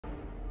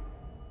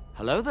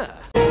Hello there.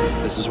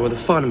 This is where the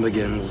fun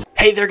begins.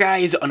 Hey there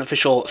guys,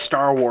 Unofficial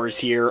Star Wars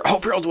here.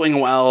 Hope you're all doing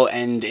well,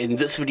 and in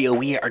this video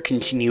we are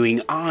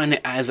continuing on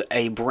as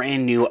a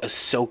brand new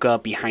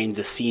Ahsoka behind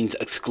the scenes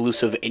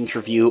exclusive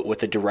interview with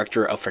the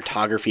director of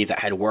photography that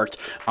had worked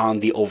on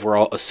the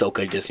overall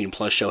Ahsoka Disney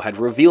Plus show, had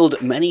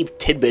revealed many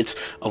tidbits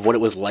of what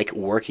it was like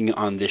working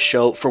on this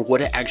show, for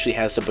what it actually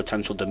has the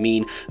potential to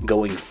mean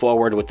going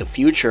forward with the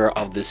future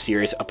of this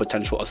series, a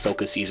potential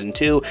Ahsoka Season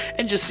 2,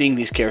 and just seeing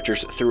these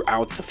characters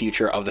throughout the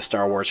future of the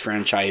Star Wars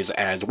franchise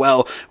as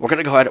well. We're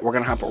going to go ahead, we're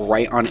going to hop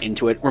right on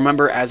into it.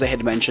 Remember, as I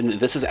had mentioned,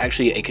 this is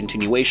actually a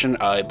continuation,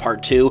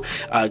 part 2,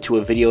 to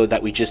a video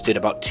that we just did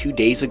about 2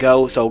 days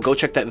ago, so go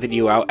check that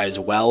video out as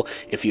well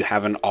if you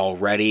haven't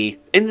already.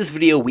 In this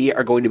video, we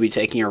are going to be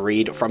taking a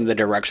read from the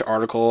direct's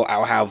article.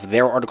 I'll have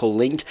their article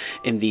linked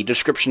in the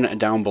description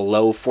down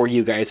below for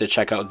you guys to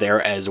check out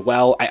there as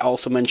well. I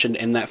also mentioned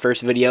in that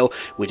first video,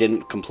 we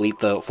didn't complete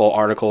the full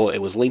article. It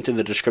was linked in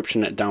the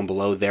description down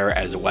below there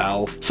as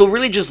well. So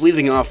really just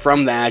leaving off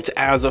from that,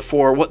 as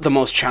for what the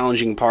most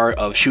challenging part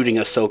of shooting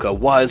Ahsoka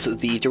was,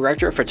 the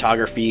director of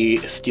photography,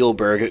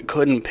 Spielberg,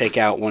 couldn't pick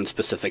out one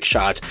specific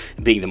shot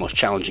being the most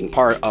challenging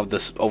part of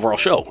this overall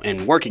show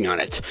and working on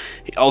it.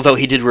 Although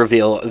he did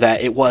reveal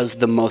that it was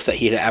the most that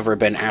he had ever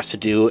been asked to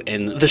do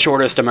in the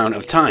shortest amount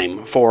of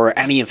time for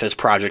any of his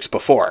projects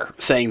before,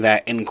 saying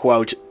that, in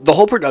quote, "The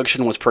whole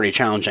production was pretty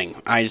challenging.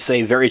 I'd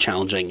say very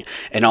challenging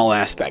in all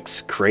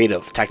aspects,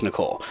 creative,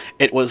 technical.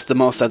 It was the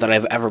most that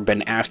I've ever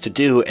been asked to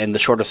do in the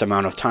shortest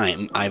amount of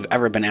time I've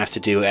ever been asked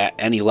to do at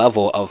any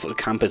level of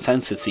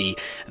competency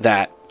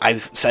that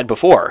I've said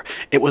before.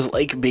 It was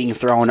like being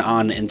thrown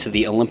on into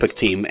the Olympic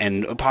team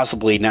and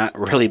possibly not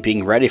really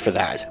being ready for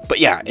that."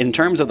 But yeah, in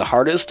terms of the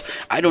hardest,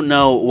 I don't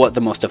know what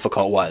the most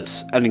difficult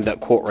was. Ending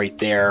that quote right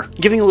there,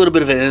 giving a little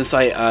bit of an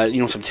insight,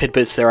 some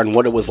tidbits there on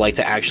what it was like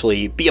to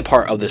actually be a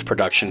part of this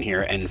production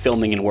here and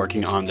filming and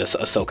working on this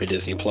Ahsoka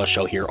Disney Plus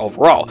show here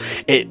overall.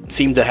 It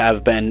seemed to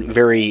have been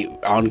very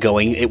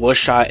ongoing. It was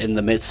shot in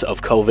the midst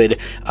of COVID,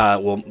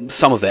 well,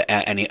 some of it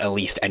at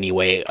least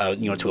anyway,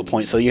 to a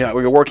point. So yeah,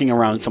 we were working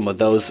around some of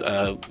those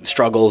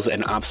struggles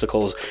and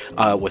obstacles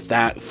with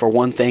that for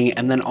one thing,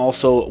 and then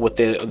also with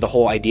the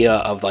whole idea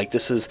of like,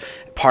 this is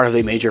part of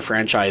a major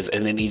franchise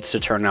and it needs to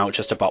turn out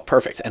just about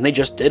perfect, and they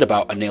just did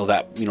about nail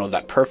that,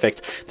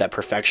 that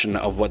perfection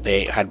of what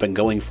they had been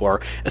going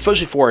for,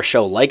 especially for a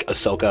show like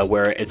Ahsoka,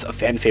 where it's a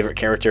fan favorite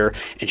character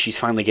and she's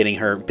finally getting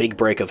her big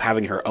break of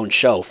having her own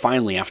show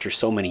finally after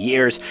so many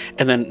years.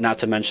 And then not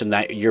to mention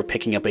that you're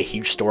picking up a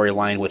huge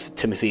storyline with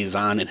Timothy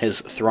Zahn and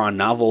his Thrawn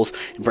novels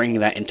and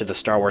bringing that into the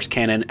Star Wars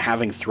canon,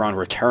 having Thrawn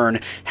return,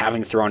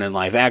 having Thrawn in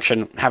live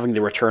action, having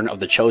the return of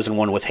the Chosen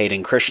One with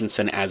Hayden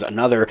Christensen as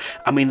another.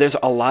 I mean, there's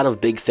a lot of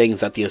big things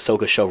that the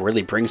Ahsoka show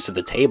really brings to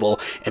the table,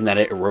 and that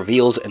it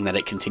reveals and that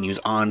it continues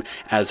on.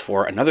 As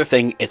for another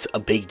thing, it's a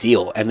big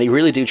deal, and they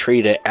really do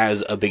treat it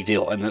as a big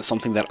deal, and that's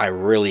something that I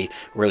really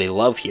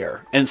love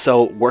here. And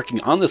so working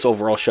on this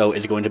overall show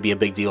is going to be a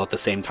big deal at the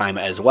same time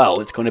as well.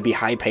 It's going to be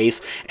high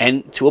pace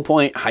and, to a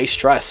point, high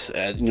stress,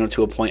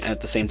 to a point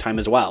at the same time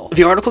as well.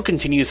 The article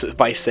continues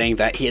by saying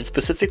that he had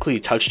specifically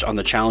touched on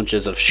the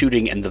challenges of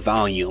shooting in the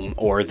volume,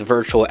 or the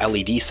virtual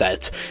LED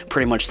set,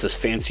 pretty much this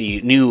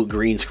fancy new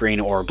green screen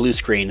or blue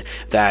screen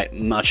that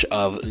much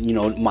of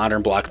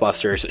modern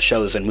blockbusters,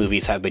 shows, and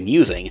movies have been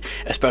using,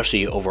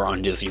 especially over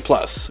on Disney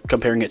Plus,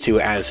 comparing it to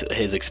as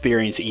his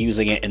experience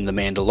using it in The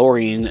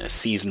Mandalorian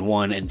Season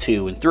 1 and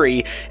 2 and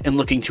 3, and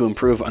looking to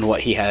improve on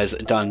what he has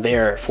done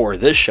there for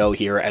this show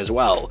here as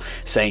well,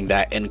 saying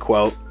that, in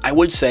quote, "I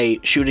would say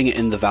shooting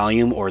in the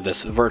volume, or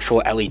this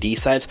virtual LED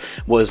set,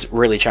 was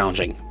really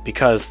challenging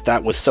because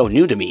that was so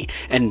new to me,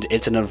 and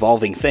it's an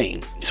evolving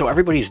thing. So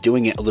everybody's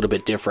doing it a little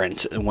bit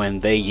different when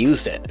they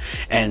used it.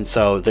 And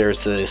so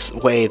there's this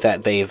way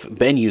that they've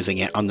been using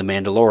it on The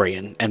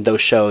Mandalorian and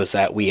those shows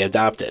that we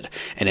adopted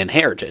and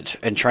inherited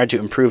and tried to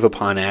improve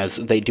upon, as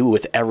they do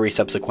with every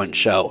subsequent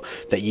show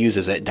that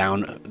uses it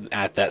down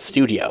at that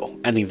studio."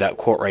 Ending that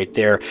quote right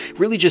there,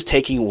 really just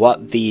taking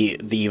what the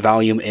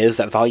volume is,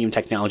 that volume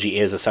technology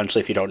is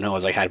essentially, if you don't know,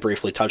 as I had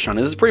briefly touched on,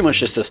 is pretty much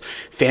just this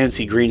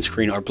fancy green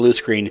screen or blue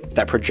screen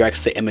that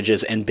projects the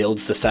images and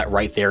builds the set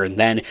right there and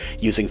then,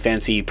 using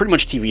fancy, pretty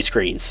much TV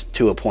screens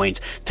to a point,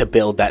 to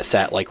build that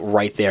set like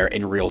right there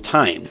in real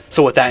time.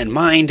 So with that in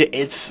mind,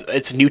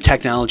 it's new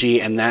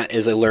technology, and that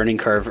is a learning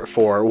curve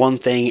for one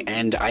thing,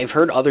 and I've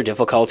heard other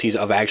difficulties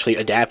of actually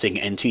adapting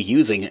and to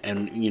using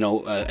and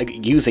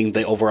using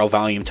the overall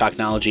volume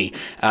technology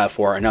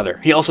for another.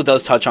 He also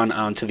does touch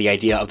on to the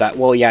idea of that,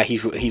 well, yeah,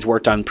 he's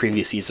worked on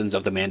previous seasons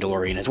of The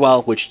Mandalorian as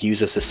well, which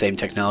uses the same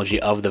technology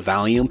of the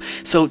volume.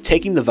 So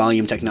taking the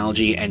volume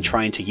technology and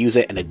trying to use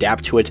it and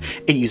adapt to it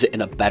and use it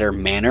in a better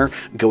manner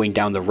going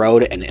down the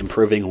road and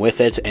improving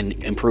with it and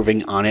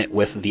improving on it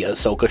with the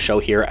Ahsoka show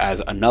here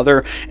as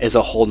another, is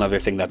a whole nother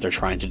thing that they're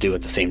trying to do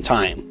at the same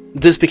time.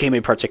 This became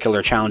a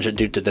particular challenge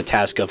due to the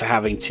task of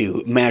having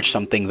to match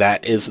something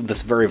that is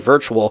this very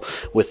virtual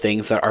with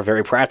things that are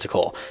very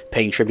practical,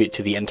 paying tribute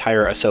to the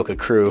entire Ahsoka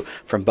crew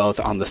from both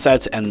on the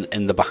sets and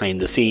in the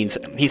behind the scenes.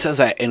 He says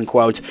that in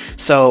quote,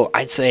 "So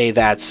I'd say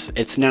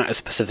it's not a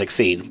specific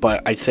scene,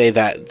 but I'd say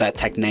that that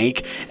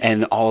technique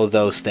and all of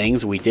those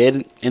things we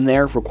did in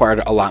there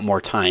required a lot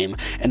more time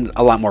and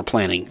a lot more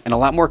planning and a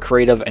lot more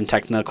creative and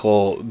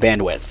technical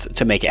bandwidth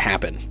to make it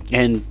happen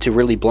and to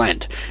really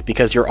blend,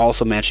 because you're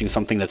also matching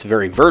something that's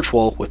very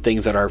virtual with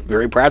things that are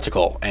very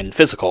practical and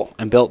physical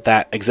and built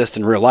that exist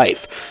in real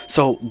life.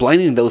 So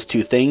blending those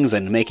two things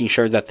and making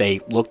sure that they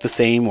look the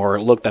same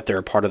or look that they're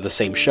a part of the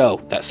same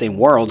show, that same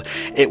world,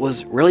 it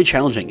was really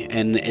challenging,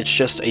 and it's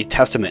just a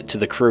testament to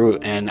the crew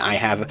and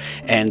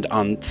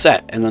on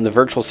set and on the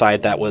virtual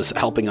side that was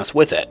helping us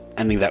with it."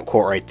 Ending that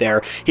quote right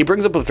there. He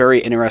brings up a very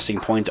interesting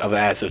point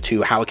as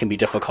to how it can be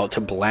difficult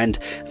to blend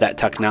that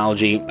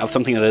technology of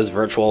something that is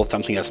virtual,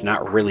 something that's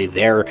not really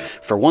there.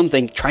 For one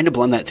thing, trying to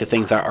blend that to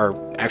things that are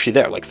actually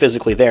there, like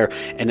physically there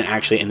and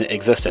actually in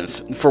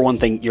existence. For one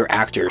thing, your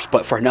actors,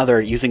 but for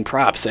another, using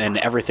props and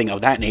everything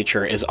of that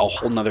nature is a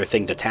whole nother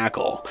thing to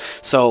tackle.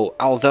 So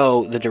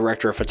although the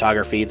director of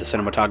photography, the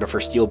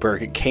cinematographer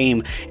Spielberg,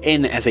 came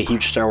in as a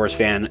huge Star Wars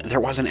fan, there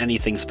wasn't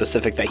anything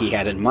specific that he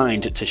had in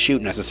mind to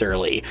shoot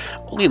necessarily.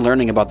 Only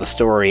learning about the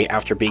story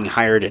after being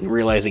hired and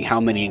realizing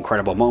how many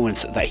incredible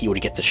moments that he would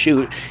get to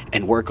shoot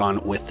and work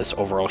on with this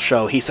overall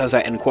show. He says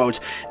that in quote,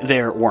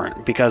 "There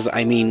weren't, because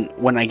I mean,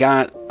 when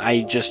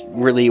I just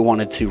really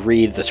wanted to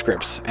read the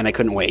scripts and I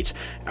couldn't wait.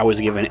 I was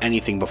given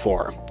anything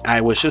before. I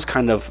was just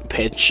kind of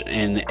pitched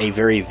in a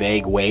very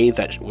vague way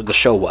that the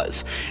show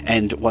was,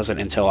 and it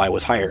wasn't until I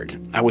was hired.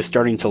 I was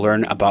starting to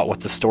learn about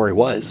what the story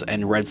was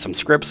and read some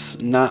scripts.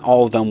 Not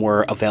all of them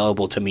were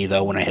available to me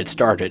though when I had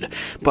started,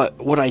 but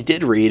what I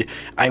did read,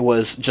 I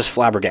was just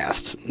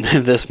flabbergasted."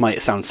 This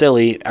might sound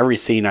silly. Every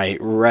scene I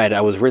read,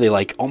 I was really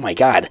like, oh my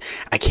god,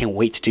 I can't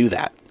wait to do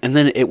that. And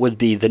then it would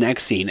be the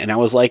next scene, and I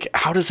was like,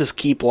 how does this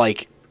keep,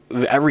 like,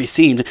 every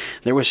scene,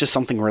 there was just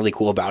something really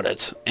cool about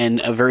it,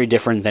 and very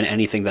different than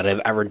anything that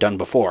I've ever done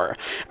before.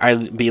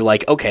 I'd be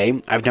like,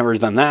 okay, I've never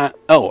done that.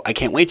 Oh, I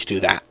can't wait to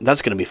do that.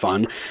 That's going to be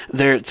fun.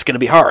 It's going to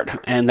be hard,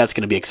 and that's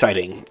going to be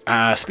exciting.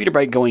 Speeder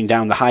bike going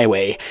down the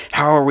highway.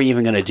 How are we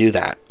even going to do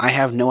that? I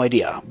have no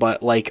idea,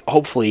 but like,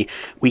 hopefully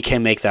we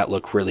can make that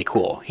look really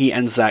cool. He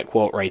ends that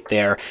quote right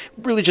there,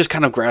 really just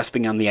kind of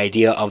grasping on the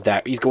idea of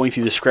that. He's going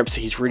through the scripts,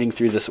 he's reading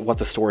through this, what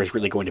the story is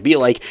really going to be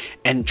like,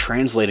 and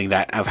translating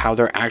that of how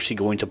they're actually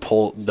going to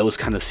pull those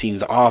kind of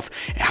scenes off,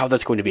 how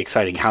that's going to be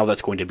exciting, how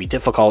that's going to be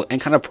difficult, and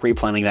kind of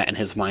pre-planning that in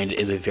his mind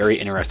is a very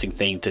interesting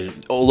thing to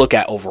look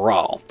at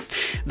overall.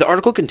 The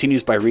article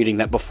continues by reading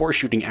that before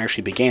shooting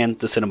actually began,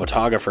 the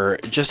cinematographer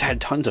just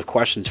had tons of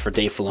questions for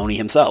Dave Filoni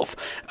himself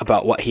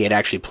about what he had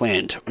actually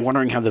planned,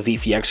 wondering how the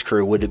VFX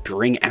crew would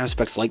bring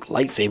aspects like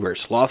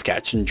lightsabers,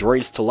 lothcats, and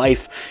droids to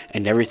life,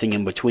 and everything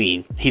in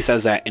between. He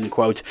says that, in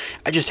quote,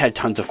 "I just had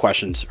tons of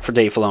questions for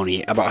Dave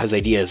Filoni about his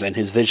ideas and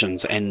his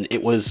visions, and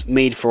it was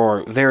made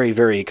for very,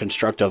 very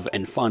constructive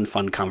and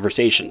fun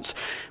conversations."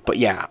 But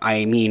yeah,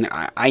 I mean,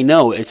 I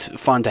know it's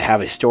fun to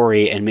have a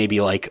story and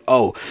maybe like,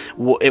 oh,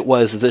 well, it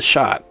was this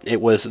shot,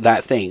 it was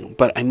that thing,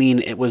 but I mean,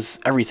 it was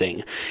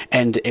everything,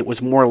 and it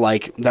was more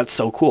like, that's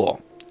so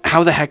cool.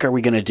 How the heck are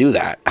we going to do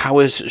that? How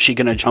is she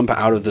going to jump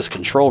out of this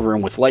control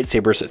room with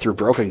lightsabers through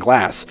broken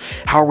glass?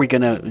 How are we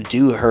going to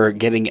do her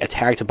getting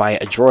attacked by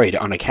a droid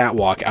on a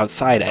catwalk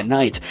outside at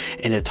night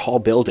in a tall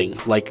building?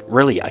 Like,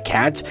 really, a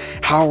cat?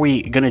 How are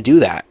we going to do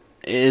that?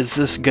 Is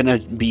this gonna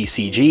be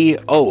CG?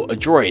 Oh, a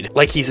droid.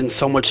 Like he's in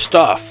so much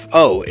stuff.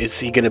 Oh, is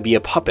he gonna be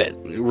a puppet?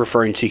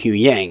 Referring to Hugh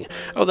Yang.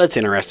 Oh, that's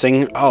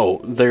interesting. Oh,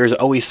 there's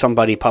always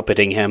somebody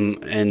puppeting him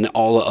in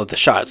all of the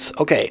shots.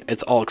 Okay,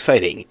 it's all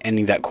exciting.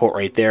 Ending that quote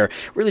right there.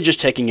 Really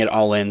just taking it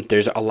all in.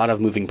 There's a lot of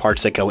moving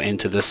parts that go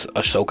into this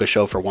Ahsoka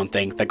show for one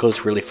thing. That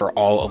goes really for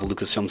all of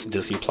Lucasfilm's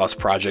Disney Plus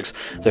projects.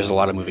 There's a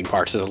lot of moving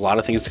parts. There's a lot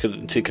of things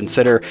to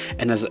consider.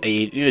 And as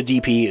a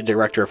DP,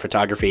 director of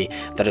photography,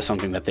 that is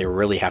something that they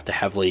really have to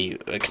heavily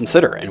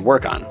consider and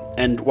work on.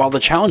 And while the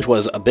challenge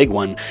was a big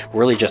one,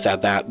 really just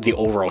at that, the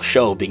overall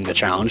show being the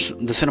challenge,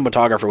 the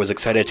cinematographer was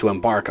excited to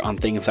embark on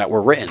things that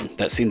were written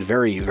that seemed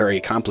very, very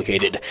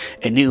complicated,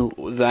 and knew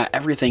that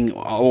everything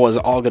was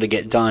all going to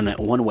get done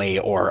one way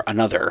or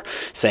another,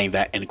 saying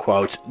that, in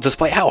quotes,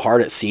 despite how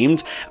hard it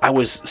seemed, I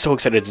was so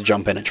excited to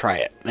jump in and try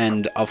it.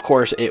 And of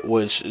course, it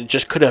was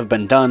just could have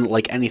been done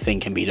like anything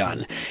can be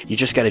done. You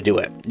just got to do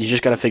it. You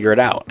just got to figure it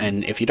out.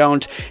 And if you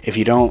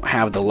don't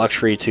have the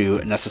luxury to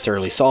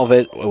necessarily solve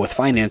it with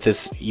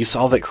finances, you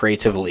solve it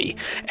creatively.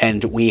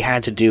 And we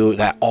had to do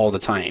that all the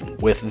time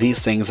with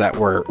these things that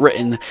were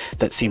written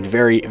that seemed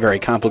very, very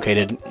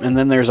complicated. And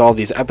then there's all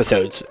these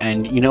episodes,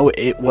 and you know,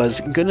 it was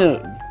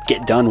gonna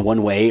get done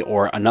one way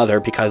or another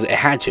because it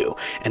had to,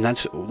 and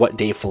that's what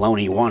Dave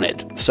Filoni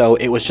wanted. So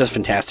it was just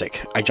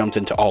fantastic. I jumped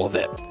into all of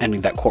it.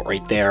 Ending that quote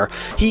right there.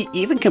 He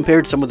even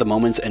compared some of the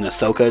moments in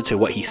Ahsoka to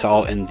what he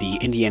saw in the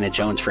Indiana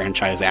Jones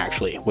franchise,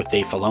 actually, with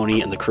Dave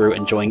Filoni and the crew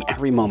enjoying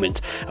every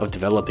moment of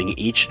developing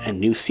each and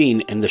new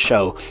scene in the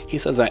show. He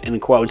says that in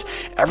quotes,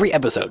 every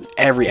episode,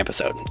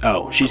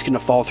 oh, she's gonna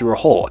fall through a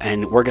hole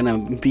and we're gonna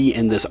be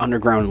in this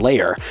underground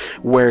layer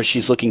where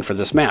she's looking for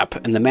this map,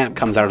 and the map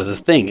comes out of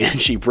this thing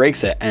and she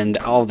breaks it and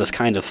all of this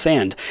kind of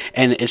sand,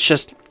 and it's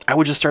just, I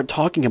would just start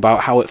talking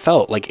about how it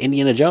felt like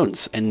Indiana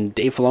Jones, and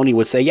Dave Filoni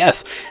would say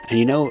yes, and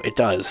you know, it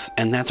does,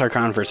 and that's our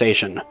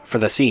conversation for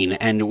the scene,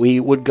 and we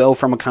would go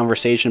from a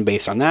conversation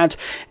based on that.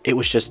 It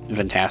was just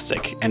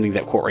fantastic. Ending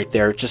that quote right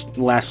there, just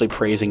lastly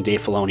praising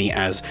Dave Filoni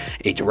as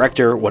a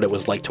director, what it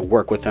was like to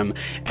work with him,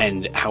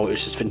 and how it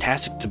was just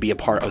fantastic to be a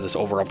part of this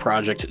overall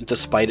project,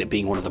 despite it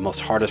being one of the most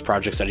hardest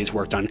projects that he's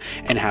worked on,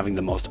 and having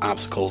the most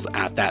obstacles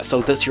at that.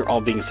 So this year,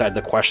 all being said,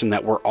 the question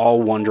that we're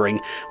all wondering,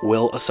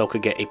 will Ahsoka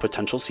get a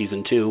potential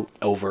season 2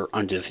 over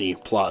on Disney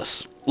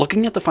Plus?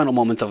 Looking at the final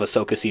moments of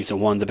Ahsoka Season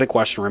 1, the big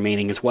question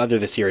remaining is whether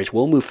the series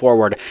will move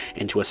forward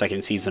into a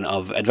second season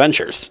of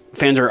adventures.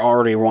 Fans are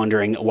already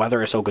wondering whether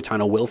Ahsoka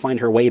Tano will find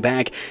her way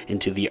back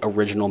into the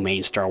original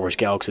main Star Wars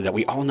galaxy that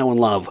we all know and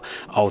love,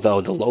 although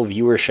the low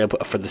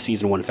viewership for the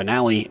Season 1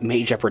 finale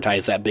may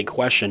jeopardize that big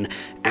question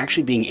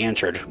actually being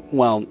answered.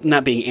 Well,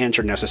 not being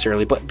answered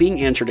necessarily, but being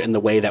answered in the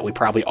way that we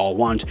probably all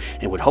want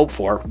and would hope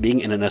for,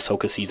 being in an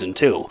Ahsoka Season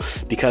 2,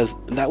 because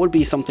that would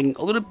be something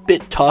a little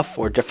bit tough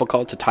or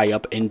difficult to tie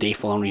up in Dave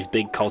Filoni's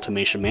big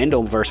Cultimation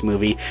Mandoverse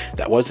movie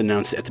that was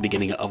announced at the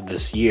beginning of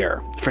this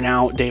year. For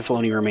now, Dave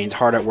Filoni remains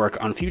hard at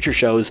work on future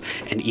shows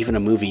and even a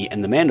movie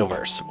in the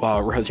Mandoverse,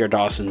 while Rosario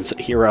Dawson's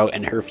hero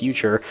and her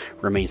future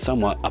remain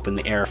somewhat up in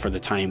the air for the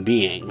time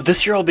being.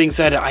 This year all being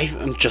said,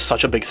 I'm just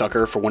such a big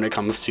sucker for when it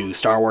comes to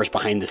Star Wars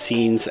behind the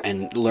scenes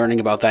and learning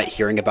about that,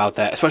 hearing about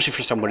that, especially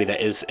for somebody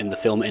that is in the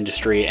film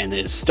industry and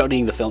is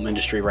studying the film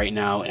industry right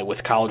now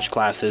with college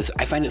classes.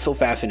 I find it so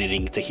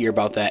fascinating to hear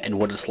about that and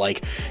what it's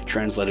like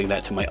translating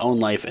that to my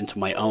own life and to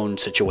my own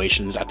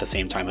situations at the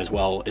same time as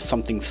well. Is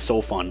something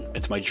so fun.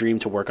 It's my dream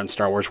to work on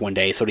Star Wars one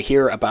day, so to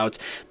hear about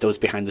those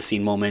behind the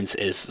scene moments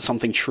is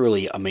something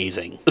truly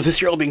amazing.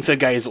 This year all being said,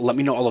 guys, let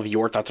me know all of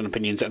your thoughts and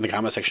opinions in the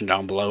comment section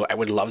down below. I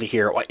would love to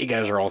hear what you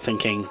guys are all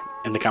thinking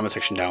in the comment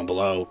section down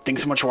below.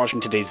 Thanks so much for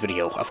watching today's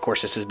video. Of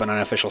course, this has been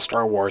Unofficial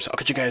Star Wars. I'll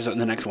catch you guys in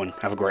the next one.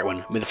 Have a great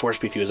one. May the Force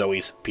be with you as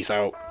always. Peace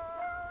out.